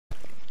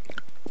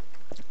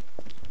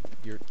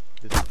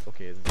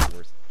okay, this is the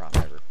worst prop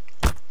ever.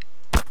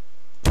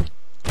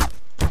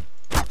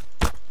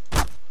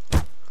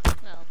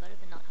 Well, better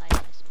than not hiding,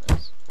 I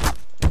suppose.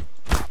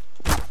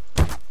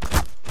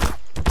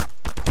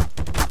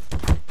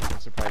 I'm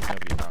surprised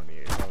nobody found me.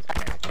 I was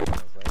panicking. I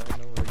was like, I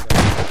don't know where to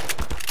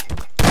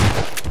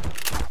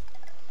go.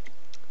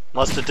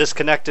 Must have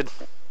disconnected.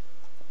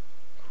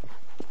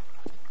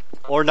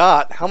 Or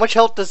not. How much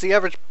health does the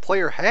average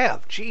player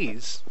have?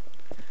 Jeez.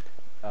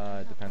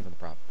 It depends on the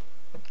prop.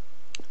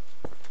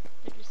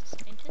 They're just a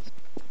scientist.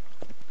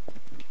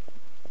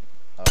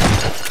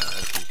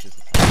 She's just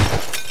a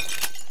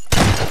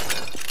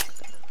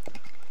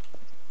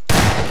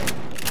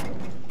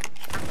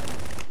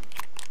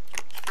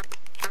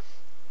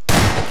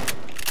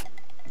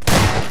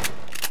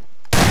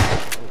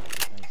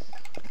nice.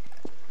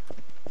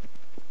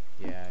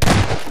 Yeah,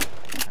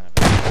 it's kind of.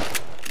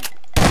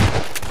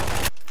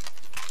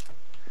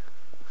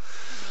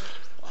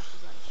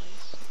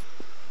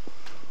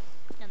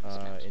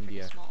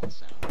 India. Small,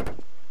 so.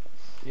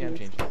 Yeah, I'm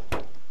changing.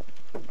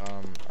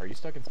 Are you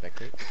stuck in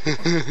spectate?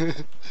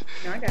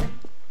 No, I got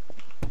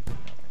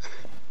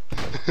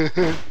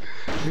it.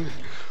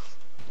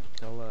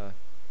 Tell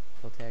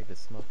Tag to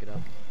smoke it up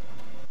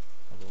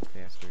a little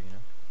faster, you know?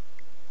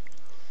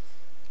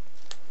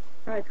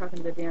 Probably talking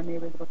to the damn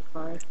neighbors about the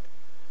car.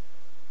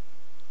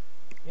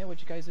 Yeah,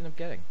 what'd you guys end up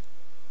getting?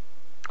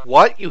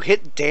 What? You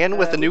hit Dan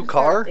with a new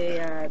car? Go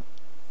ahead,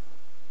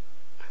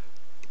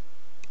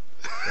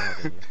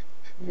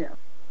 no.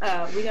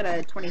 We got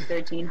a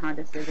 2013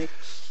 Honda Civic.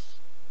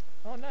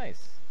 Oh,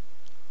 nice.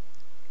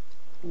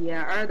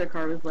 Yeah, our other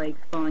car was like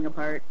falling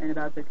apart and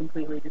about to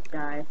completely just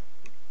die.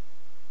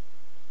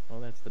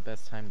 Well, that's the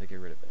best time to get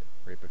rid of it.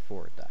 Right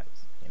before it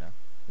dies, you know?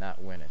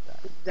 Not when it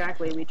dies.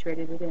 Exactly, we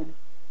traded it in.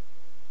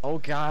 Oh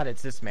god,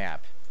 it's this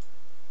map.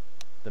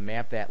 The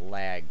map that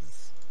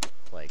lags,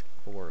 like,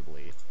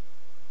 horribly.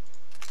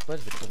 But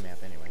it's a cool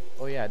map anyway.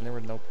 Oh yeah, and there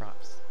were no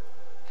props.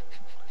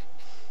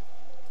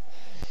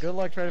 Good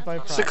luck trying to find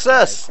props.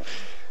 Success! Guys.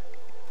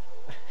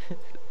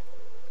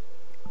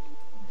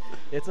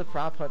 It's a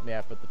prop hunt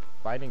map, but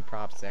finding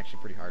props is actually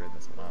pretty hard in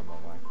this one. I don't know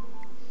why.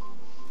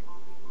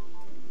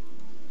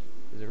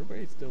 Is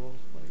everybody still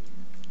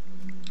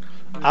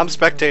like? I'm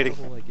spectating.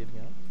 Like, giving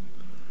up?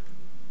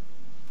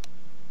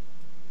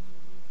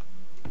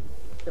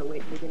 Still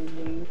waiting to get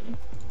engaged.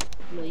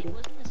 Wait, Loading.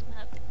 wasn't this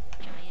map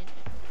giant?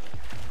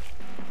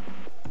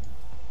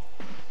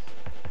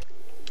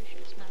 Pretty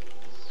sure this map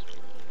was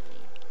really,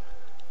 really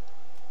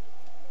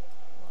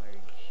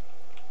large.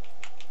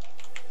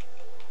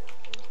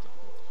 It was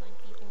difficult to find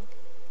people.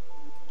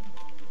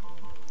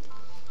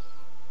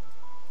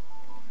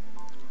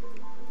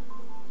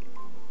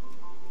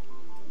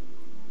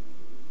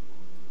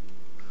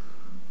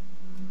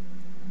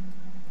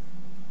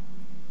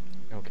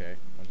 Okay,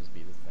 I'll just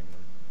beat this thing then.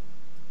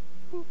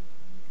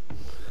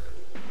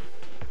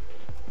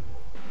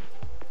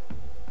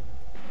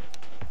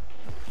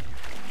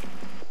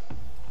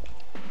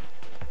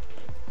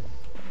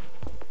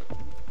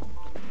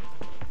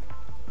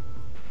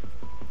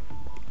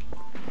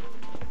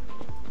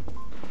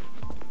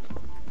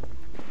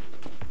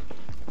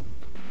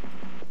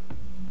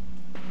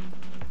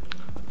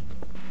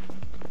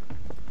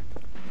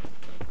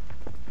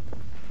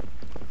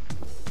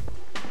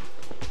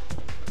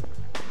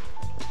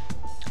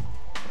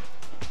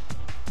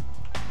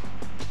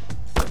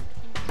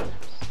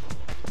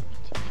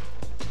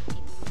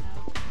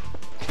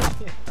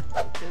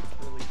 It's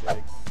really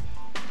big.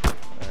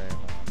 Alright,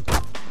 hold on.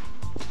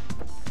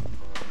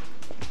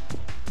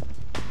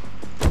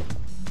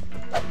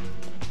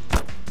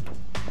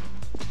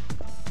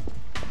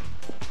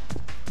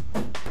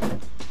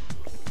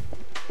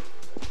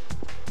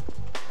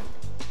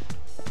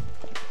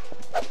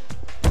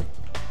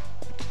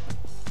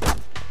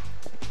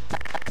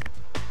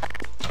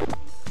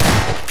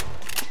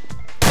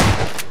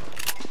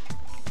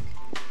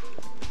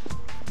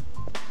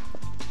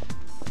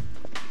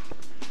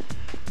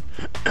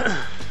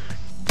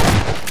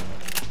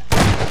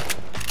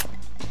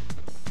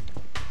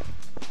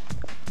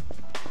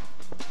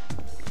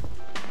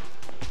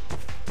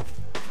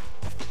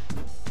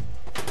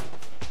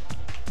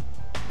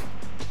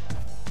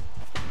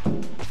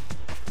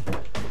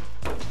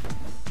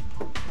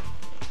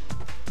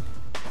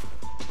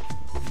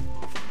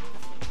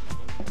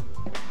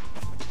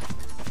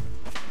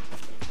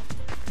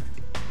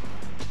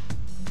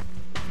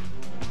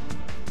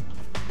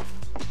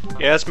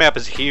 Yeah, this map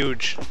is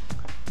huge.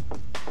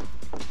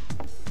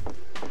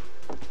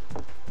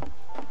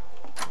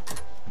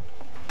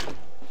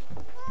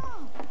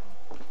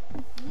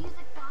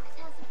 Music box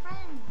has a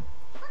friend.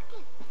 Look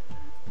it.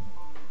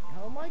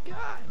 Oh my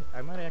god!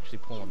 I might actually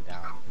pull him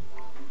down.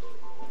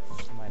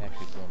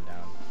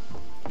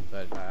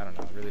 But I don't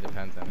know, it really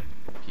depends on if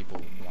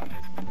people want to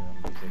listen to their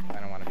own music. I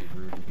don't want to be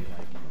rude and be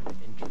like,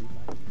 intrude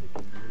my music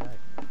into your life.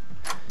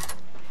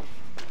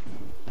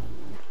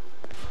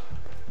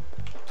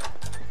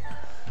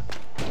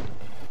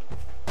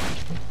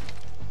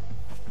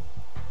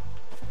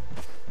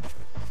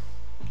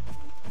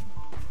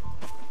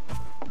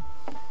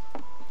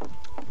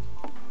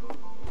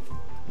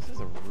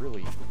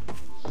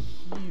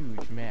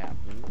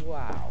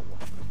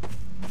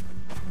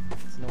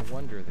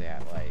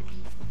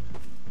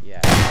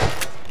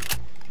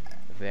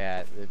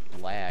 that it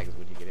lags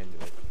when you get into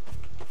it.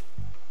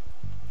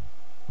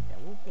 Yeah,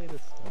 we'll play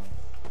this.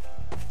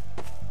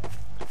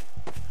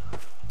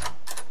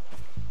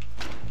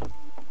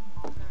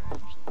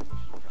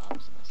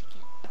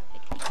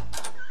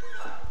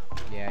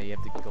 Yeah, you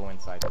have to go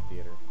inside the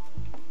theater.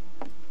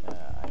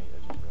 I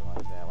just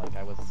realized that. Like,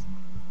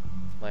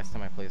 last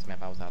time I played this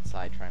map, I was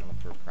outside trying to look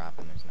for a prop,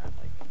 and there's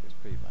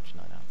pretty much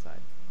none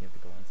outside. You have to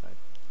go inside.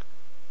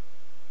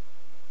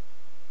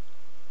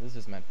 This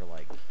is meant for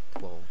like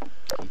 12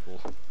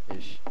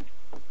 people-ish.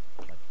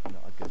 Like, you know,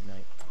 a good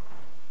night.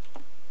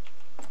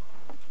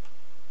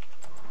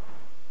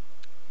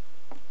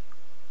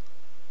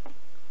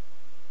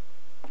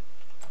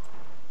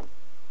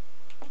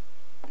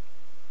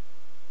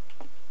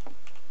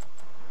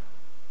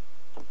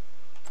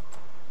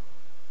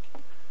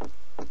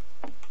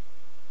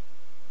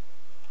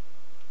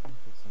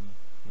 Put some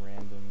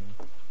random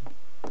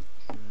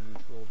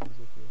neutral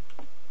music here.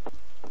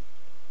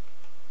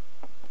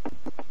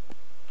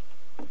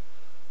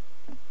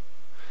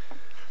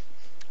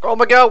 Oh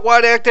my god,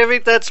 why'd I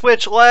activate that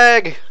switch?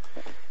 Lag!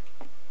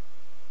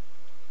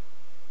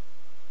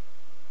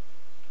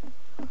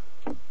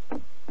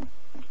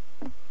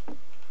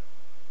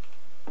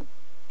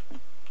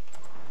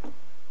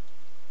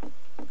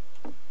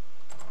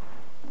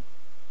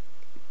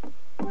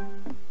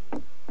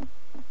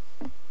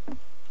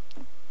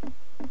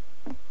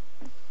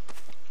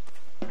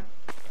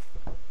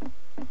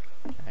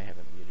 I have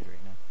it muted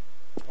right now.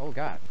 Oh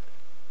god.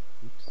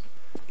 Oops.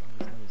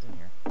 There's noise in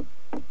here.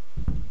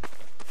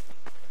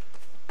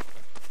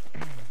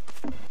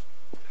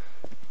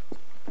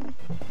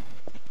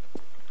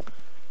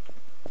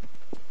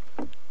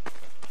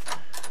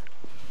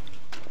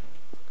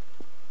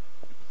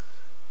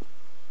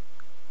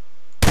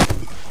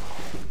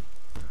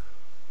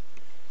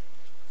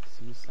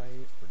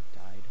 Suicide or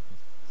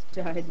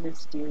Died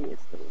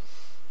mysteriously.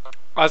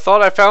 I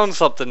thought I found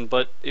something,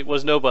 but it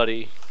was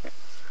nobody.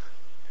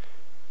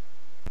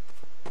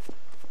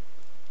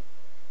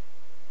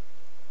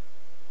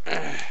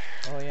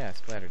 Oh yeah,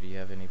 Splatter, do you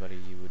have anybody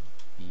you would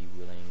be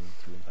willing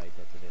to invite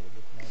that's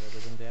available tonight other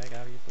than Dag,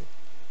 obviously?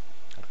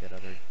 Like that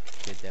other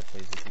kid that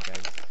plays with you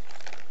guys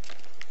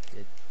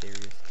at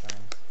various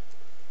times?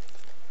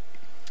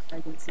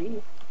 I can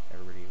see.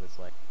 Everybody was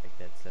like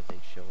that said they'd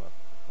show up,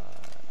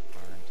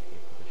 aren't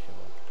able to show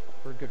up.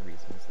 For good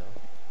reasons, though.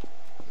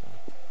 So.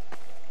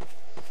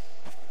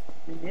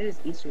 I mean, it is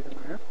Easter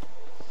tomorrow.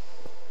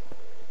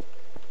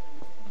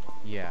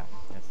 Yeah,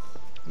 that's one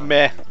of the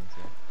Meh. reasons,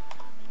 yeah.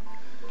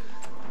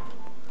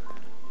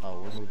 Oh,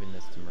 we're moving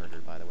this to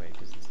murder, by the way,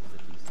 because this is a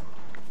decent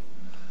group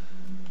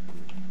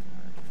for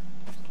murder.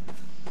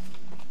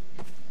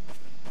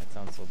 That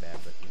sounds so bad,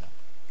 but you know.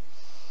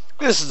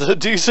 This is a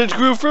decent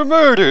group for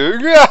murder!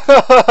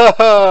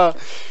 Yeah.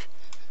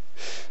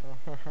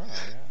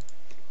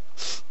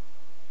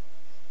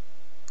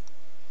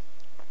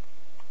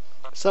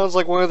 Sounds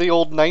like one of the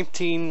old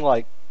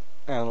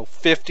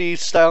 50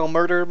 style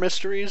murder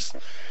mysteries.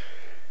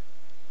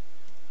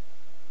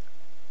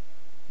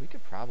 We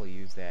could probably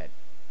use that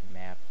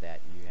map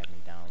that you had me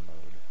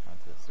download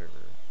onto the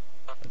server.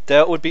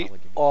 That would be Probably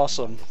give you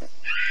awesome. some bonus.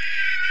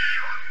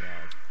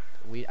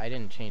 Yeah, I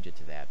didn't change it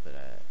to that, but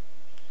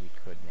we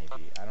could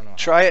maybe. I don't know. How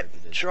Try it.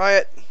 hard is. Try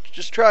it.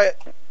 Just try it.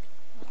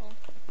 Well,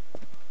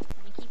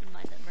 I mean, keep in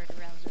mind that murder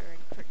rounds are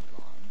already pretty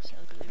long, so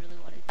do we really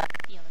want to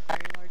be on a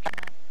very large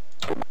map?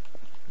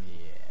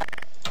 Yeah.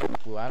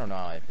 Well, I don't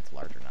know if it's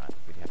large or not.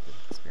 We'd have to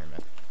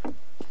experiment.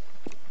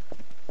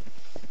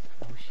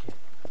 Oh shit.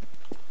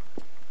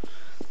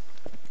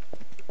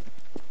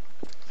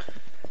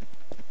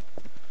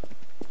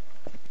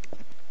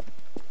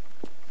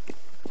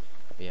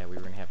 But yeah, we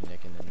were gonna have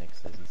Nick, and then Nick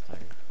says he's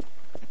tired.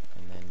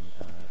 And then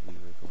we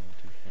were going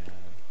to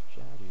have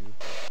Jadu.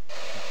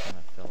 He kind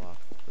of fell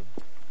off the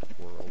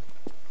world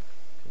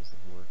because of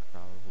work,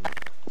 probably.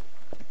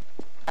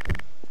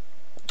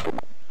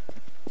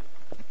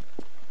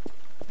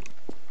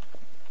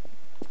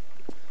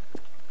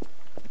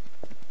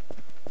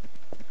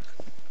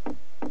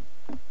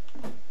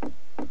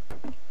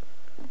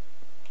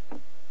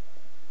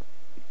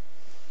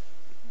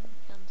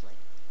 Guns like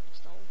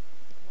just all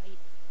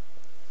white.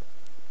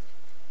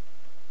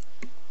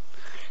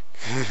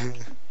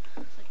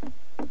 It's like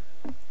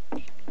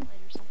shining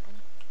light or something.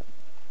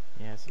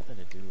 Yeah, it's something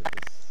to do with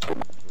this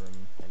room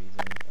that he's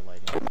in. The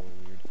lighting is a little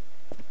weird.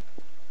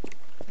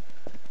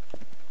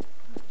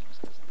 Just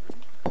 'cause of the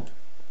room.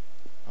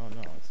 Oh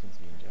no, it seems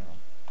to be in general.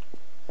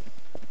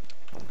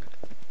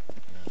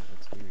 Yeah, it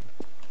looks weird.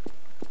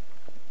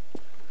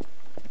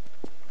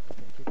 I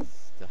think it's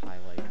to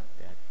highlight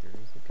that there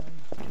is a gun,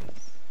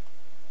 because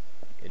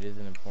it is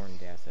an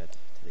important asset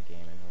to the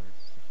game in order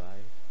to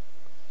survive.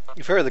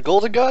 You've heard of the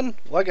golden gun?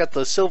 Well, I got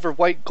the silver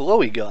white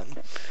glowy gun.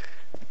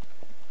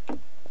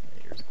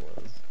 Yours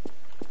glows.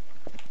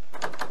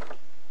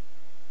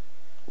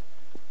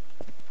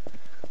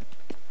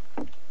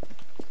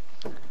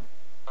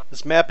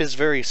 This map is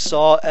very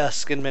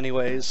Saw-esque in many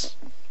ways.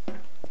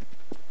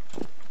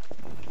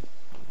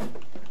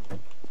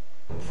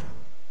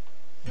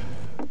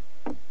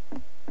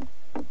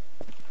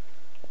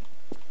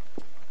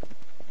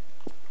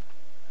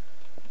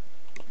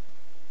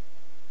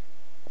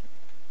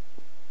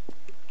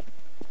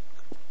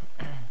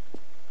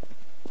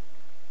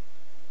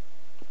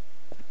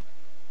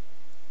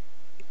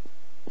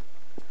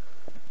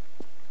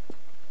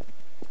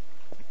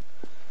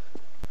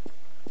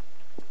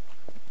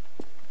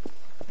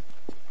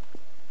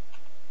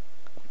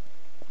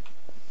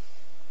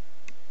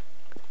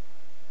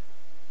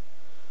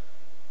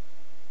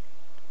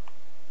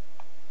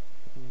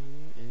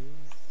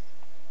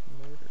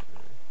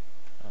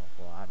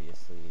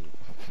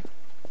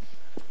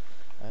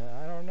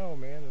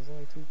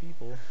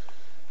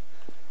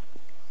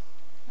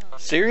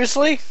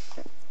 Seriously?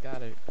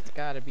 It's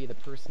gotta be the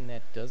person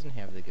that doesn't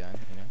have the gun,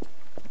 you know?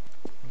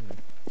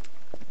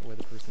 Or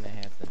the person that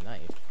has the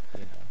knife,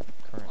 you know,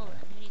 currently. Well, then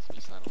who needs to be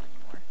subtle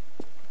anymore?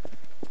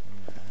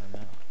 I don't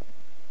know.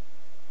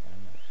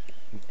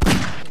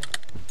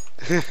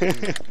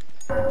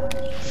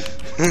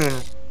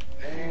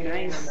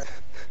 Nice.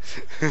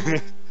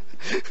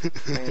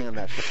 Damn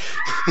that.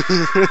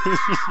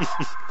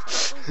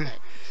 Suppose that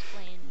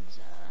explains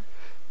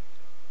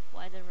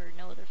why there were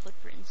no other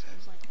footprints. I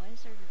was like, why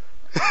is there...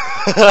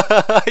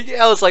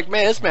 Yeah, I was like,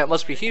 man, this map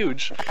must be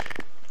huge.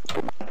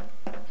 Oh,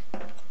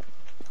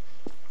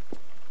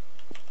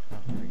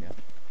 there we go.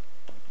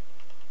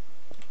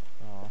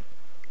 Oh.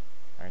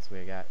 Alright, so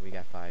we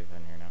got 5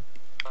 in here now.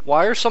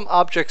 Why are some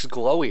objects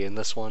glowy in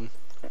this one?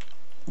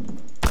 The You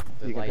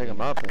can pick lighting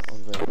them up.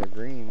 is- They're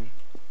green.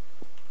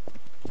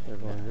 They're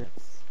yeah, glowing green.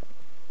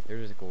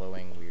 they're just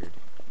glowing weird.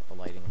 The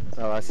lighting in this.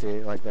 Oh, I is see.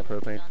 weird. Like that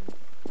propane. Done.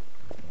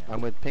 Yeah.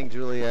 I'm with Pink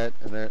Juliet,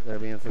 and they're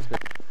being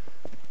suspicious.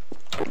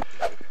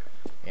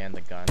 And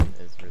the gun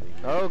is really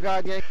weird. Oh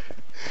God, yeah.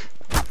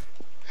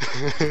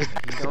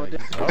 He's, Don't do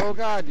he's- oh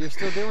God, you're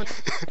still doing.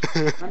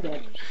 I'm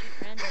dead. You shoot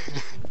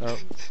randomly. Oh.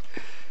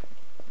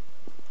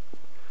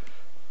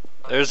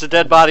 There's a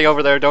dead body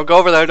over there. Don't go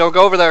over there. Don't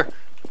go over there.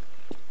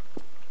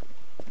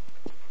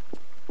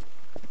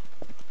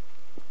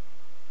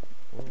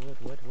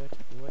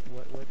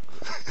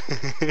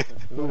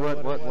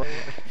 What?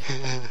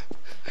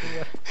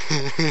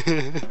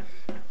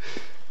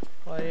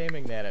 Why are you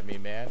aiming that at me,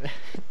 man?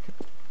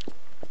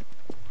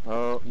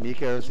 Oh,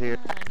 Miko's here.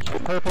 Ah, you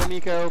Purple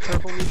Miko.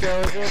 Purple Miko.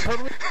 Is there a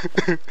purple?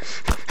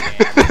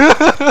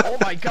 Oh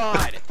my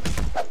god!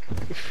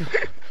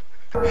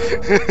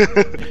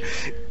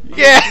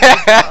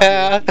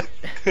 Yeah!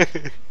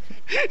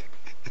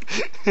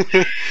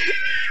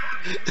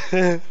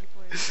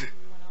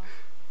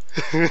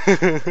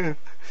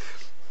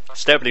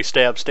 Steppity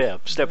stab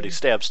stab. Steppity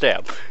stab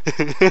stab.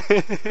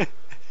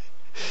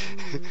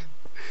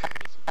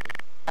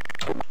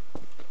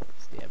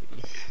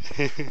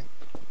 Stabby.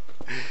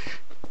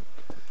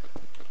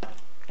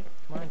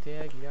 Come on,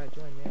 Tag, you gotta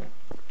join, man.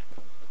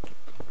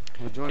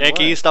 We're joining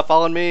Yankee, what? stop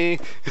following me.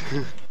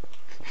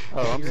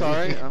 Oh, I'm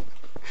sorry.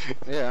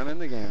 Yeah, I'm in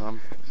the game.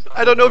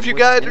 I don't know if I'm you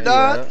with guys or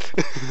India.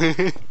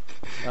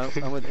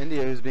 not. I'm with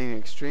India, who's being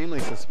extremely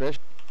suspicious.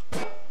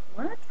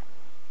 What?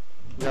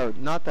 No,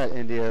 not that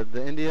India.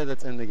 The India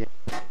that's in the game.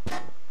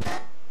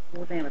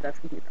 Well, damn it, that's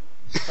confusing.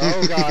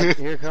 Oh God,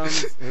 here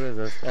comes. Who is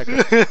this?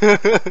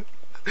 Echo.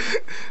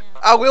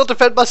 I will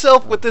defend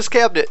myself with this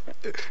cabinet.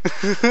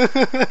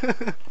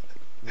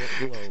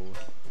 Whoa.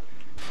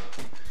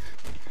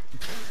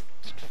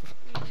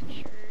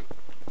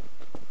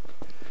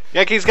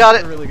 Yankee's got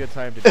That's a it. really good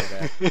time to do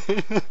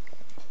that.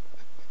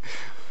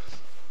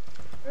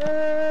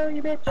 Oh,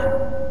 you bitch.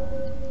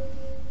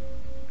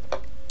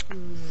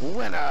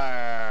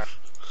 Winner.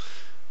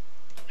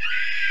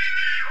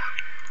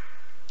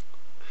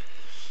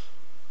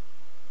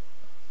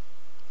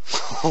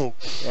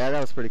 Yeah,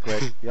 that was pretty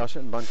quick. Y'all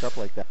shouldn't bunch up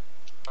like that.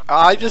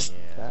 I just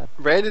Yeah.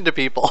 ran into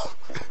people.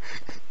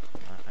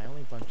 I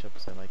only bunch up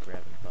because I like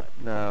grabbing butt.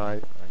 No, I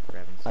like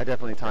grabbing I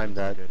definitely timed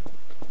that. Good.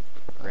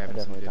 I Grabbing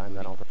some definitely good timed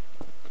that booty. all.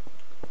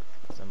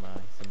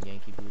 Some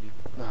Yankee booty.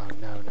 No,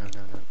 no, no,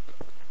 no, no.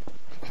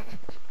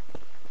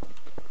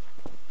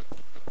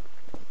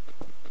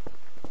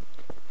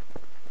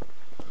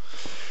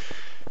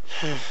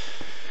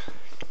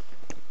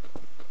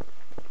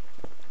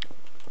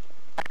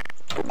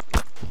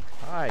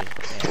 Hi,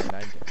 and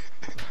I.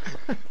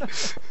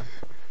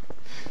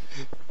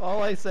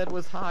 All I said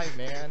was hi,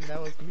 man.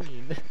 That was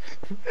mean.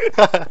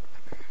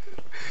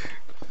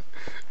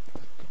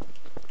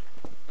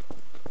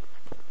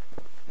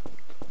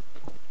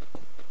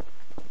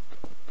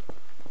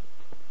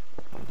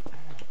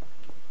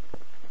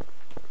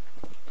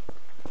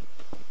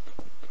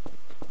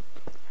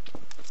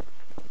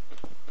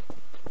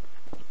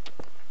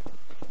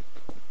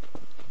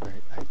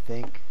 Alright, I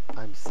think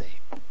I'm safe.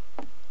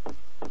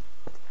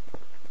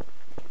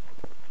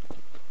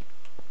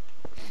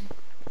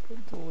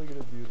 I'm totally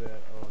gonna do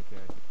that. Oh,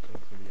 okay.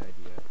 Thanks for the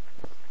idea.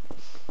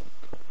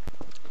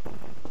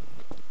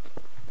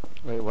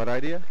 Wait, what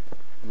idea?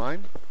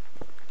 Mine?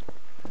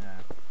 Nah.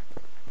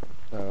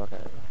 Oh, okay.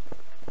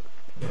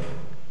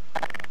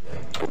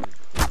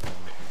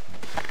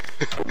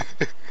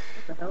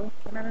 What the hell?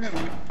 Come out of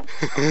nowhere.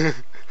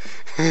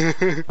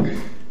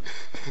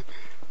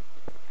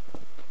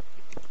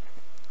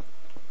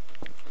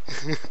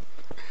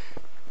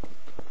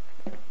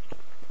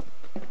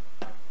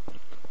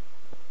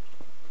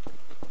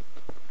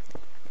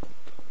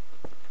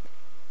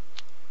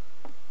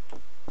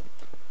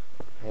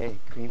 Hey,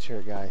 green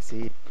shirt guy,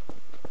 see?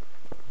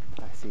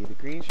 I see the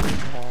green shirt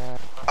guy.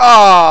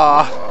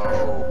 Ah!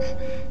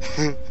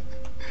 I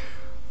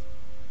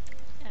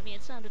mean,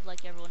 it sounded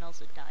like everyone else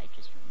had died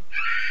just from,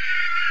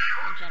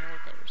 in general,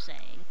 what they were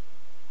saying.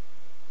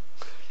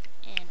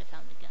 And I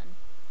found the gun.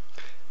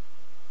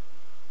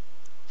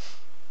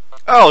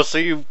 Oh, so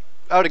you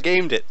out of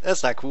gamed it.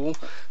 That's not cool.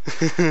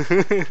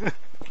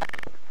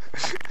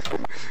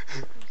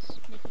 was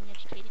making an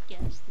educated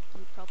guess that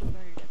you probably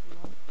murdered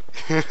everyone.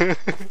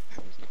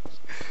 Who's next?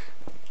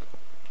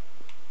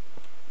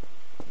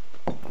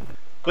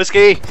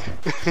 Whiskey!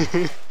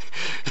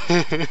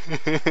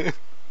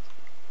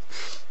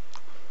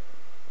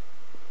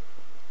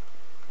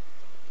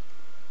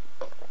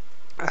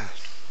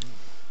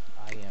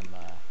 I am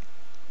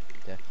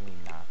definitely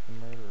not the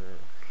murderer.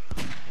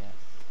 Yes,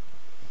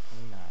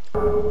 definitely not.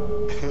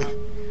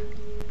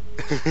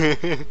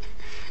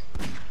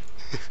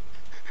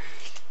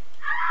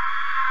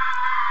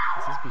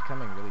 This is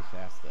becoming really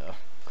fast, though.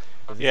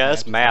 Is Yeah, this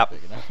just not map.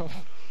 big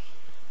enough?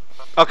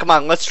 Oh, come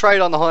on, let's try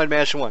it on the Haunted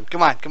Mansion one.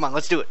 Come on, come on,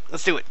 let's do it.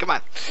 Let's do it, come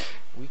on.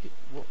 We could.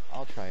 Well,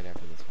 I'll try it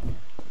after this one.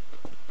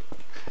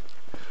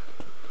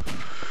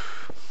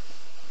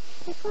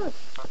 Here.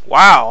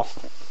 Wow.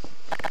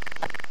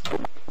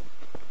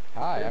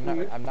 Hi,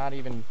 I'm not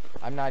even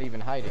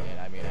hiding it.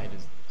 I mean,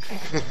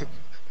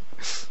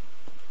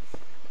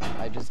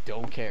 I just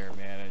don't care,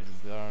 man. I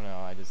don't know.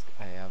 I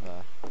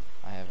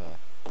have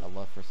a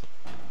love for.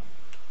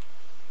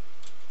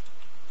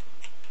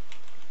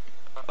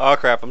 Oh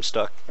crap, I'm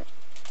stuck.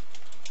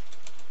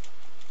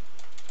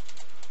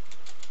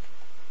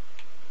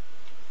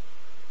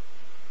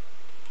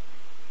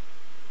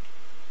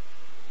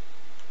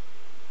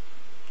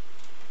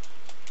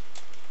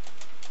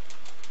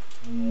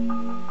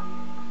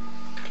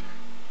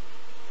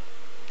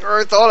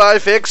 I thought I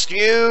fixed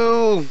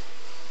you.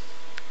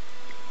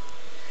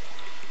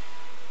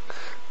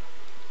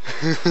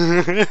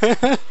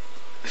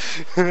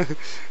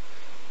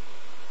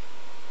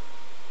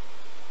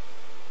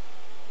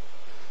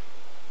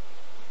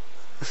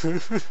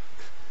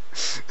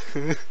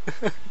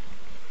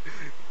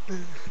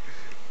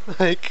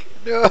 Like,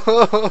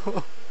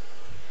 no.